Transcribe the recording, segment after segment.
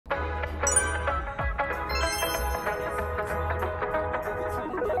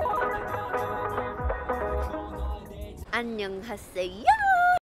안녕하세요.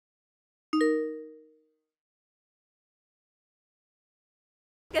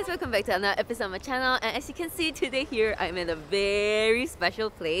 Guys, welcome back to another episode of my channel, and as you can see today here I'm in a very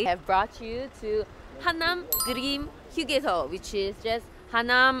special place. I have brought you to 하남드림휴게소, which is just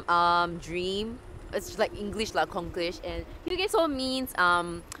Hanam dream. It's like English like Konglish, and 휴게소 means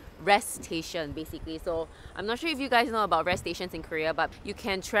rest station basically. So I'm not sure if you guys know about rest stations in Korea, but you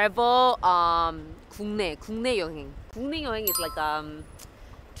can travel 국내 여행. 국내 여행 is like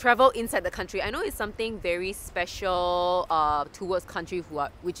travel inside the country. I know it's something very special towards country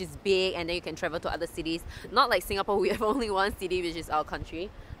which is big, and then you can travel to other cities. Not like Singapore, we have only one city, which is our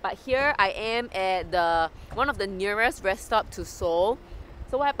country. But here I am at one of the nearest rest stop to Seoul.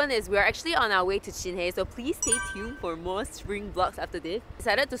 So what happened is we're actually on our way to Heheheh, so please stay tuned for more spring vlogs after this.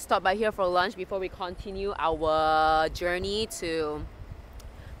 Decided to stop by here for lunch before we continue our journey to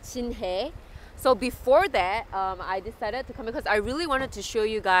Heheheh. So before that, I decided to come because I really wanted to show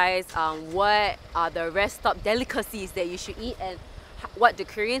you guys what are the rest stop delicacies that you should eat and what the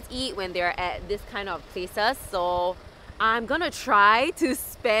Koreans eat when they're at this kind of places. So I'm gonna try to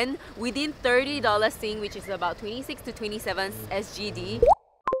spend within $30 Sing, which is about 26 to 27 SGD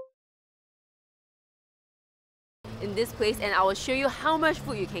in this place, and I will show you how much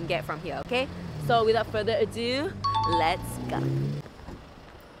food you can get from here, okay? So without further ado, let's go.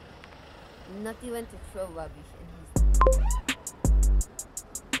 Not even to throw rubbish in his...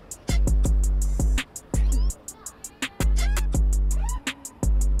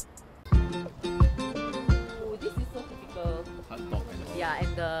 Oh, this is so typical. Yeah,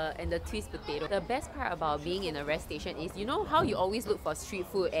 and the twist potato. The best part about being in a rest station is, you know how you always look for street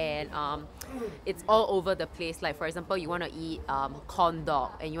food and it's all over the place. Like for example, you want to eat corn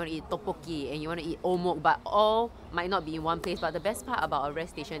dog, and you want to eat tteokbokki, and you want to eat omok, but all might not be in one place. But the best part about a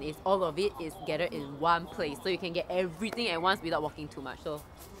rest station is all of it is gathered in one place, so you can get everything at once without walking too much. So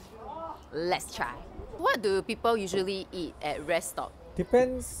let's try. What do people usually eat at rest stop?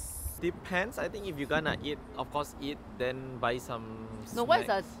 Depends. I think if you're gonna eat, of course eat, then buy some snacks. No, what is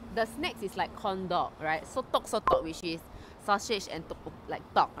the snacks is like corn dog, right? Sotok, which is sausage and like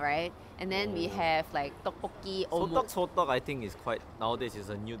tok, right? And then we have like tteokbokki, omok. Sotok I think is quite, nowadays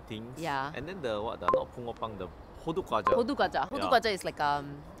is a new thing. Yeah. And then the not 붕어빵, the hodu kwaja. Hodu kwaja is like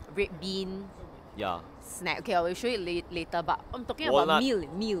red bean. Yeah. Snack. Okay, I will show you later, but I'm talking Walnut.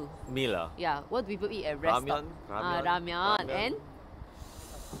 about meal. Meal. Yeah, what do people eat at rest stop? Ramyun. And?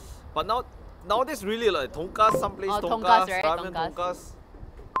 But nowadays really like tonkas, some place tonkas, right? Ramen, tonkas.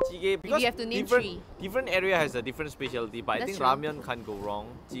 Jjigae, because you have to name three. Different area has a different specialty, but I think true. Ramyun can't go wrong,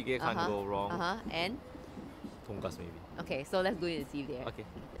 Jjigae can't go wrong. And? Tonkas maybe. Okay, so let's go in and see there. Okay.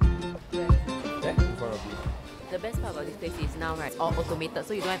 The best part about this place is now, right, it's all automated,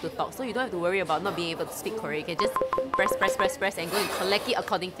 so you don't have to talk, so you don't have to worry about not being able to speak Korean. You can just press and go and collect it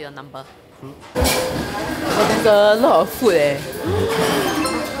according to your number. But there's a lot of food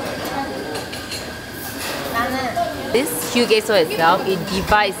This 휴게소 itself, it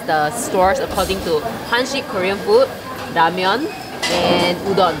divides the stores according to Han식 Korean food, Ramyun, and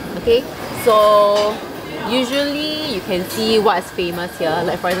udon. Okay, so usually you can see what's famous here.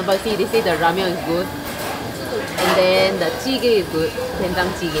 Like for example, see they say the Ramyun is good, and then the jjigae is good,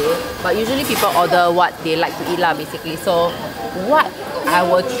 doenjang jjigae. But usually people order what they like to eat lah, basically. So what I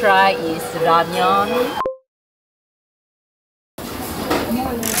will try is Ramyun.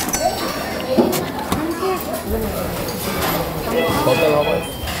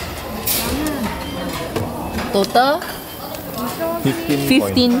 Total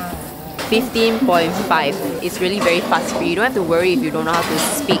 15.5. It's really very fast free. You don't have to worry if you don't know how to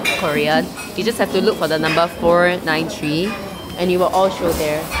speak Korean. You just have to look for the number 493 and it will all show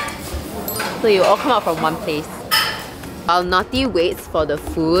there. So you all come out from one place. While Naughty waits for the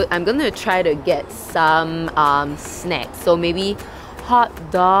food, I'm gonna try to get some snacks. So maybe hot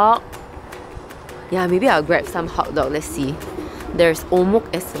dog. Yeah, maybe I'll grab some hot dog. Let's see. There's omok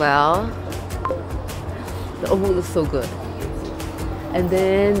as well. The omok looks so good. And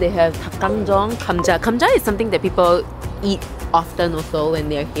then they have 닭강정, 감자. Kamja is something that people eat often also when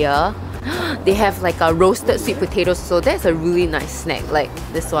they're here. They have like a roasted sweet potatoes, so that's a really nice snack. Like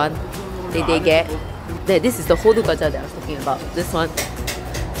this one, they get. This is the hodu kwaja that I was talking about. This one.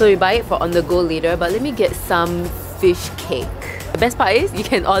 So you buy it for on the go later. But let me get some fish cake. The best part is you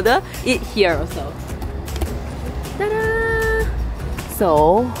can order it here also. Ta-da!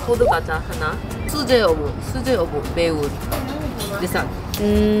 So hodu kwaja 하나, 수제 어묵 매운. This one.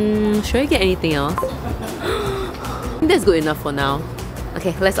 Should I get anything else? I think that's good enough for now.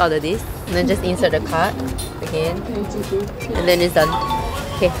 Okay, let's order this. And then just insert the card again. And then it's done.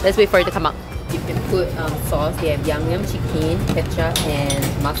 Okay, let's wait for it to come out. You can put sauce. They have Yum chicken, ketchup,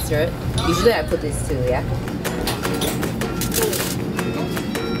 and mustard. Usually I put this too, yeah?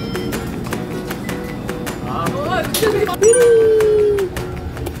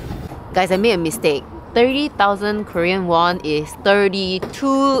 Guys, I made a mistake. 30,000 Korean won is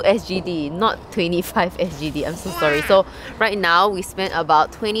 32 SGD, not 25 SGD. I'm so sorry. So right now we spent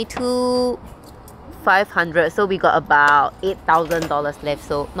about 22,500. So we got about $8,000 left.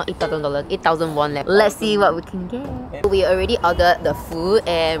 So not $8,000, 8,000 won left. Let's see what we can get. We already ordered the food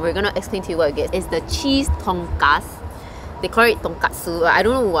and we're gonna explain to you what we get. It's the cheese tonkatsu. They call it Donkatsu. I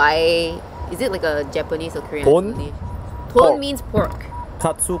don't know why. Is it like a Japanese or Korean? Ton means pork.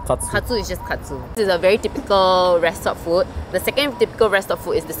 Katsu. Katsu is just katsu. This is a very typical rest stop food. The second typical rest stop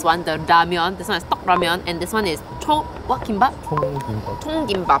food is this one, the ramyun. This one is tok ramyun, and this one is kimbap? Tong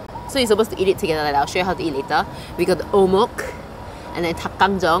kimbap. So you're supposed to eat it together like that. I'll show you how to eat later. We got the omok, and then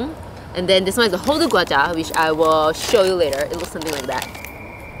닭강정, and then this one is the hodu gwaja, which I will show you later. It looks something like that.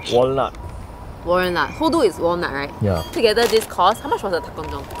 Walnut. Hodu is walnut, right? Yeah. Together this cost, how much was the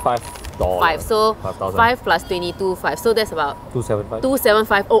닭강정? $5. 5. So 5,000. 5 plus 22, 5. So that's about 275.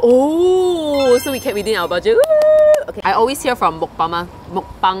 275. Oh, so we kept within our budget. Woo! Okay, I always hear from mukbang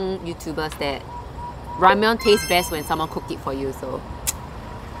YouTubers that ramyeon tastes best when someone cooked it for you. So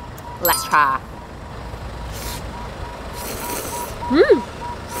let's try.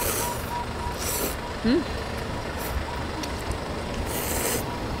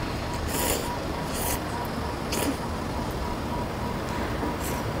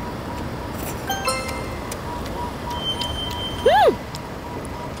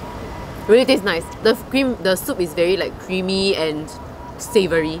 Really tastes nice. The soup is very like creamy and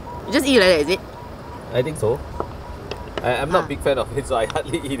savory. You just eat like that, is it? I think so. I'm not a big fan of it, so I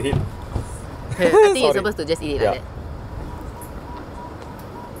hardly eat it. I think you're supposed to just eat it like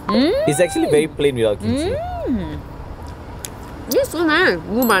that. It's actually very plain without kimchi. It's so nice.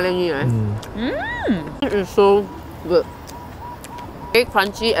 It is so good. Very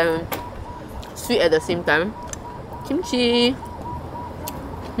crunchy and sweet at the same time. Kimchi.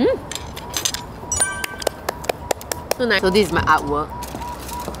 So nice. So this is my artwork.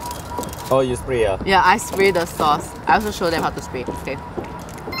 Oh, you spray, yeah? Yeah, I spray the sauce. I also show them how to spray. Okay.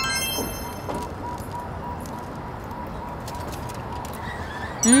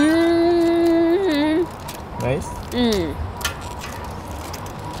 Nice.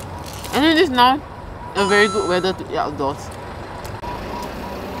 I think this now a very good weather to eat outdoors.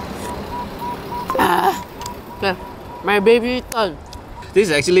 Okay, my baby turn. This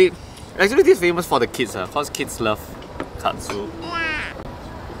is actually this is famous for the kids, because kids love katsu.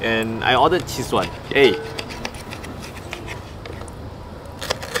 And I ordered cheese one. Hey.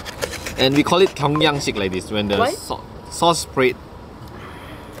 And we call it gyeongyangsik like this when the sauce sprayed.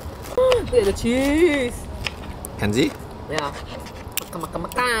 Look at the cheese. Can see? Yeah.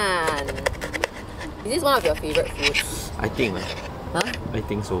 Makan. Is this one of your favorite foods? I think. Huh? I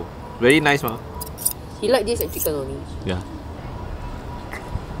think so. Very nice, ma. He like this and chicken only. Yeah.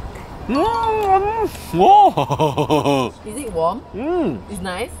 Whoa! Is it warm? It's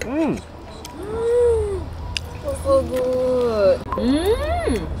nice? So good.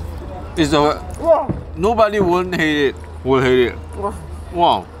 It's a nobody won't hate it. Will hate it.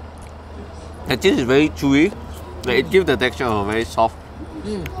 Wow. The cheese is very chewy. Like it gives the texture of very soft.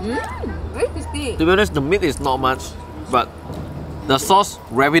 Very crispy. To be honest, the meat is not much, but the sauce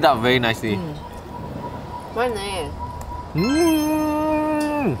wrap it up very nicely. Very nice.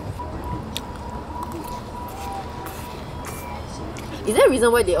 Is there a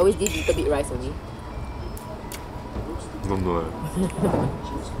reason why they always give little bit rice only? Don't know.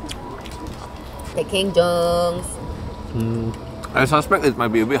 Like Kengjong's. I suspect it might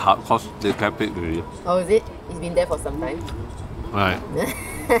be a bit hard because they kept it already. Oh, is it? It's been there for some time. Right.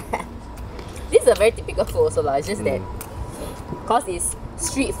 This is a very typical food also lah. It's just that because it's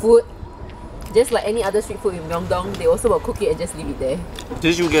street food, just like any other street food in Myeongdong, they also will cook it and just leave it there.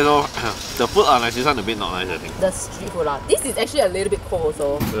 This you get all the food are nice, this one a bit not nice, I think. The street food lah. This is actually a little bit cold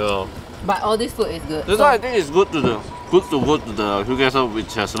also. Yeah. But all this food is good. That's why I think it's good to go to the Hugeso,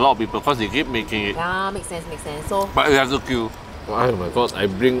 which has a lot of people because they keep making it. Yeah, makes sense. So But you have to queue. Oh my god, I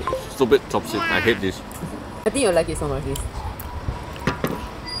bring stupid chopstick. I hate this. I think you'll like it so much, this.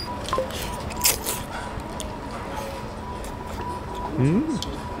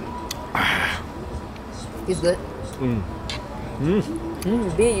 It's good.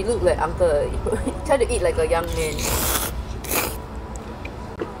 Babe, you look like uncle. Try to eat like a young man.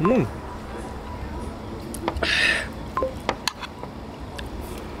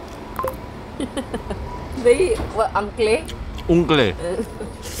 Very what, uncle? Uncle.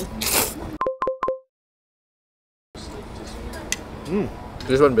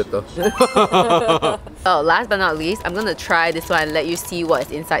 This one better. So last but not least, I'm gonna try this one and let you see what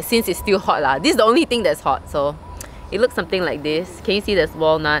is inside since it's still hot lah. This is the only thing that's hot, so it looks something like this. Can you see this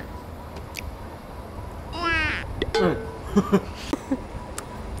walnut?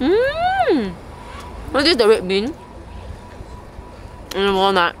 What is the red bean? And the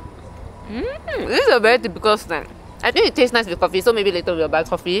walnut. This is a very typical snack. I think it tastes nice with coffee, so maybe later we'll buy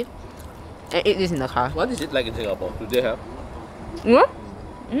coffee and eat this in the car. What is it like in Singapore? Do they have? Yeah?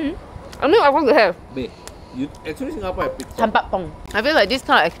 I mean, I want to have Actually Singapore have pizza. Kimbap. I feel like this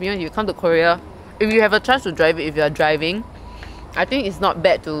kind of experience, you come to Korea, if you have a chance to drive it, if you are driving, I think it's not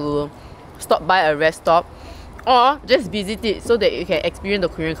bad to stop by a rest stop or just visit it so that you can experience the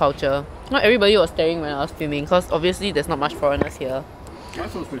Korean culture. Not everybody was staring when I was filming because obviously there's not much foreigners here.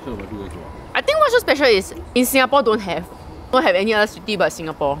 What's so special about you guys? I think what's so special is in Singapore don't have any other city but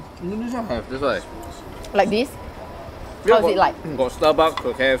Singapore. Indonesia have, that's why. Like this? How is it like? Got Starbucks,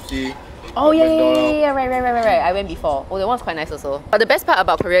 got KFC. Oh yeah, right. I went before. Oh, that one's quite nice also. But the best part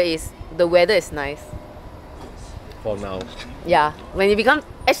about Korea is the weather is nice. For now. Yeah, when it becomes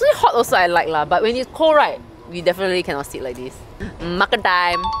actually hot also I like lah, but when it's cold right, we definitely cannot sit like this. Makan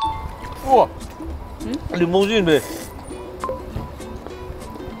time. Wow. Limousine babe.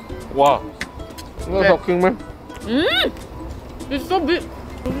 Wow. You're talking man. It's so big.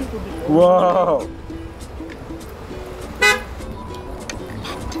 Wow.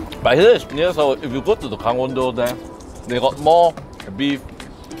 But here is near, so if you go to the Gangwon-do there, they got more beef.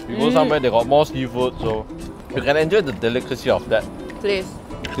 You go somewhere, they got more seafood, so you can enjoy the delicacy of that. Please.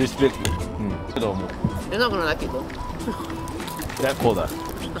 This big. You're not gonna like it though. That cold,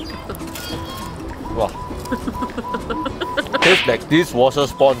 Wow. Tastes like dishwasher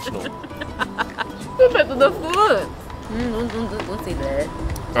sponge, no? Go back to the food. Don't say that.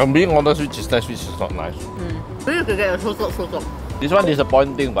 I'm being honest, which is nice, which is not nice. Maybe you could get a so-so. This one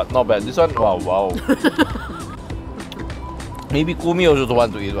disappointing, but not bad. This one, wow. Maybe Kumi also don't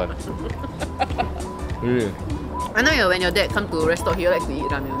want to eat one. Really? I know when your dad come to restaurant, he likes to eat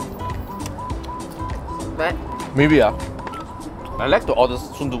ramyun. But Maybe I like to order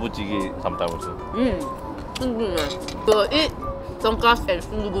sundubu jjigae sometimes also. so eat Donkatsu and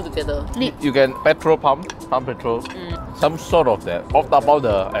sundubu together. You can pump petrol, some sort of that. Off tapao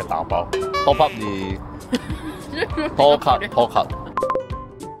the tapao. Top up the toll card.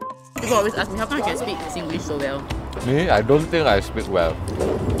 People always ask me, how come you can speak English so well? Me? I don't think I speak well.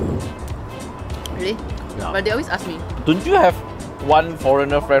 Really? Yeah. But they always ask me. Don't you have one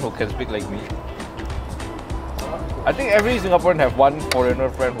foreigner friend who can speak like me? I think every Singaporean have one foreigner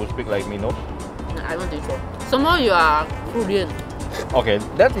friend who speak like me, no? I don't think so. Somehow you are Korean. Okay,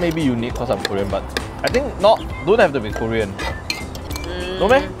 that may be unique because I'm Korean, but I think don't have to be Korean. No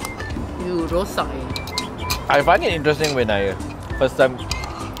meh? You rosak I find it interesting when I first time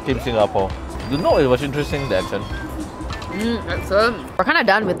came Singapore. You know it was interesting, the accent. Excellent. We're kind of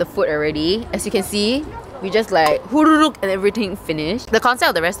done with the food already. As you can see, we just like hururuk and everything finished. The concept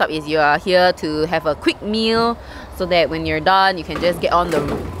of the rest stop is you are here to have a quick meal so that when you're done, you can just get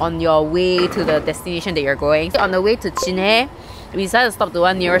on your way to the destination that you're going. On the way to Jeanette, we decided to stop the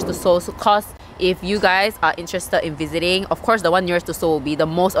one nearest to Seoul because if you guys are interested in visiting, of course the one nearest to Seoul will be the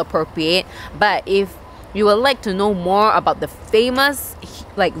most appropriate. But if you would like to know more about the famous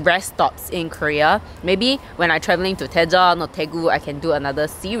like rest stops in Korea, maybe when I'm traveling to Daejeon or Daegu, I can do another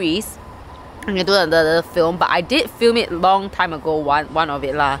series. I can do another film, but I did film it long time ago, one of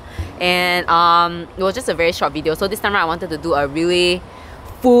it lah. And it was just a very short video. So this time around, I wanted to do a really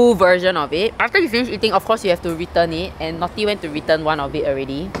full version of it. After you finish eating, of course you have to return it, and Naughty went to return one of it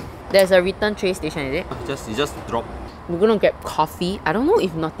already. There's a return tray station, is it? You just drop. We're gonna get coffee. I don't know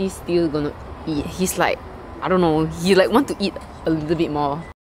if Naughty's still gonna eat. He's like, I don't know, he like want to eat a little bit more.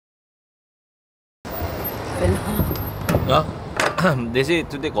 Huh? They say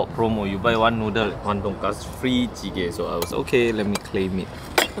today got promo. You buy one noodle, one Donkatsu, free jjigae. So I was okay, let me claim it.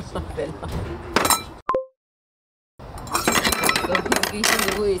 So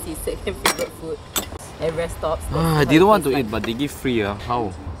sundubu is his second favorite food at rest stops. I didn't want to eat, but they give free.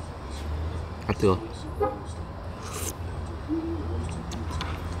 How? Until.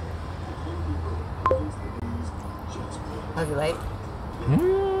 How's it like?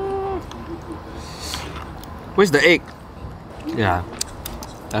 Where's the egg? Yeah,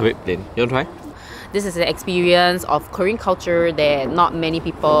 a bit plain. You want to try? This is an experience of Korean culture that not many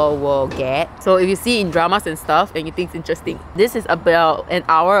people will get. So if you see in dramas and stuff and you think it's interesting, this is about an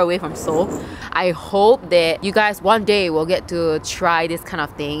hour away from Seoul. I hope that you guys one day will get to try this kind of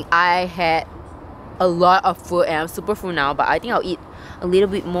thing. I had a lot of food and I'm super full now, but I think I'll eat a little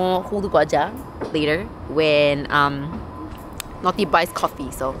bit more later when Naughty buys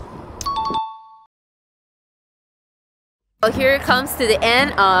coffee, so. Well, here it comes to the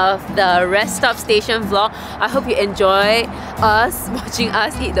end of the rest stop station vlog. I hope you enjoy us watching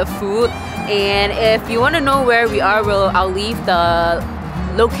us eat the food. And if you want to know where we are, I'll leave the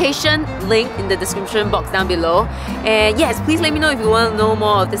location link in the description box down below. And yes, please let me know if you want to know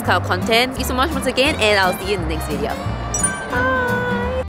more of this kind of content. Thank you so much once again, and I'll see you in the next video.